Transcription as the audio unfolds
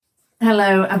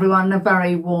Hello everyone, a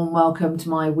very warm welcome to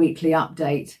my weekly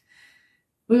update.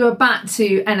 We were back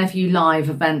to NFU Live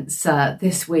events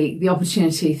this week, the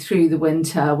opportunity through the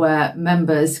winter where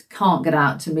members can't get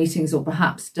out to meetings or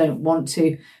perhaps don't want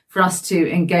to, for us to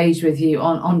engage with you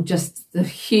on just the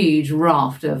huge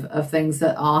raft of things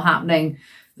that are happening,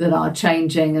 that are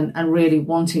changing and really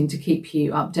wanting to keep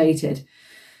you updated.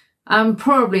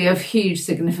 Probably of huge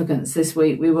significance this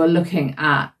week, we were looking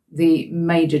at the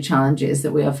major challenges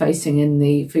that we are facing in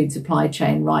the food supply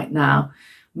chain right now,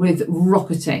 with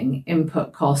rocketing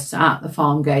input costs at the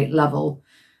farm gate level.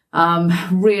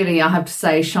 Really, I have to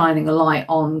say, shining a light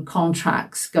on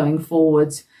contracts going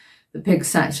forwards, the pig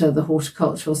sector, the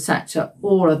horticultural sector,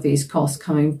 all of these costs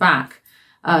coming back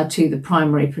to the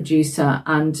primary producer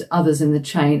and others in the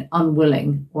chain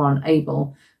unwilling or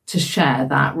unable to share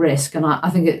that risk. And I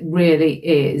think it really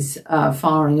is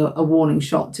firing a warning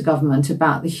shot to government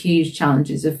about the huge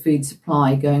challenges of food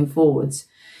supply going forwards.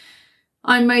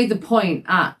 I made the point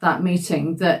at that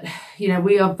meeting that,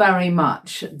 we are very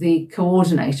much the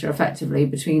coordinator effectively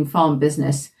between farm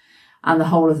business and the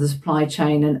whole of the supply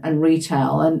chain and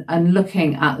retail. And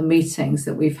looking at the meetings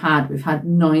that we've had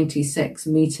 96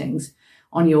 meetings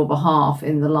on your behalf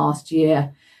in the last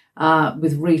year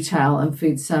with retail and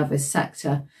food service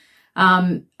sector.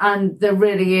 And there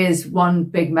really is one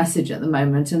big message at the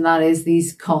moment, and that is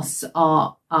these costs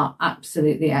are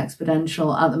absolutely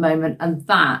exponential at the moment. And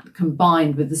that,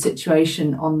 combined with the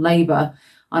situation on labour,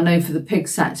 I know for the pig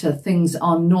sector, things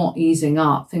are not easing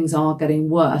up, things are getting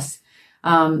worse.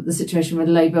 The situation with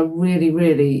labour really,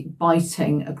 really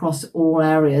biting across all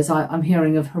areas. I'm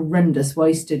hearing of horrendous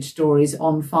wastage stories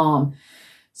on farm.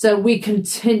 So we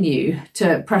continue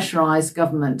to pressurise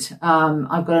government.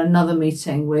 I've got another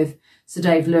meeting with Sir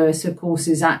Dave Lewis, who of course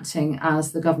is acting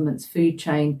as the government's food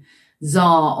chain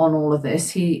czar on all of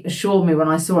this. He assured me when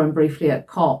I saw him briefly at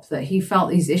COP that he felt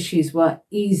these issues were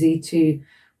easy to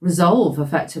resolve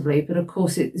effectively. But of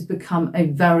course, it has become a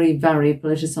very, very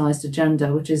politicised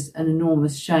agenda, which is an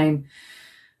enormous shame.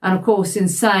 And of course, in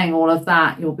saying all of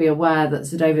that, you'll be aware that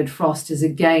Sir David Frost is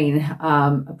again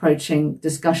approaching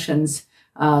discussions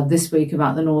this week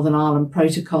about the Northern Ireland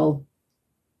Protocol.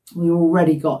 We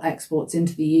already got exports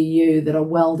into the EU that are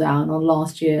well down on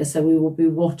last year, so we will be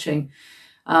watching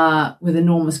with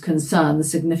enormous concern the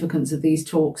significance of these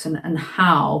talks and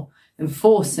how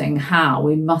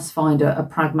we must find a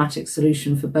pragmatic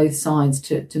solution for both sides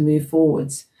to move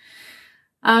forwards.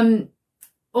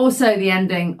 Also, the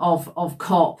ending of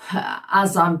COP,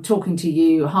 as I'm talking to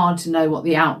you, hard to know what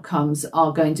the outcomes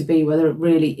are going to be, whether it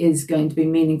really is going to be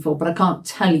meaningful. But I can't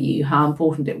tell you how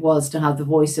important it was to have the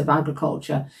voice of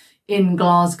agriculture in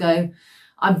Glasgow.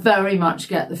 I very much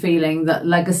get the feeling that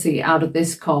legacy out of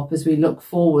this COP, as we look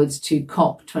forwards to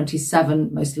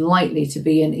COP27, most likely to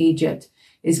be in Egypt,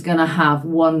 is going to have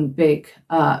one big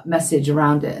message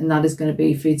around it, and that is going to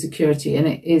be food security. And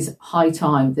it is high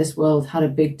time this world had a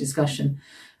big discussion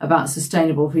about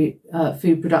sustainable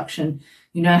food production.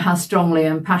 You know how strongly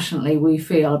and passionately we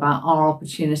feel about our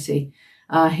opportunity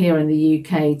here in the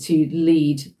UK to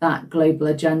lead that global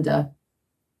agenda.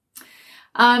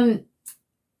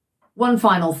 One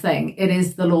final thing, it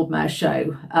is the Lord Mayor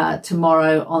Show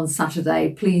tomorrow on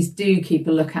Saturday. Please do keep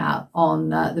a lookout on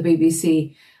the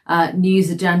BBC news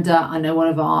agenda. I know one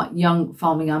of our young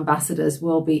farming ambassadors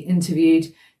will be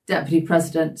interviewed. Deputy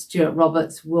President Stuart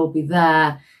Roberts will be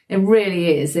there. It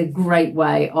really is a great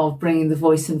way of bringing the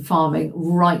voice in farming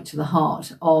right to the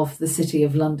heart of the City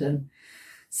of London.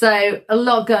 So a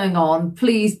lot going on.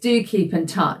 Please do keep in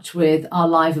touch with our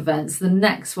live events. The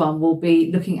next one will be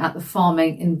looking at the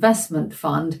Farming Investment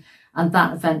Fund, and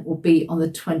that event will be on the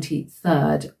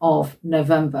 23rd of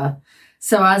November.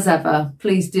 So as ever,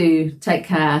 please do take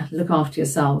care, look after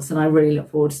yourselves, and I really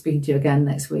look forward to speaking to you again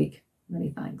next week. Many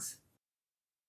thanks.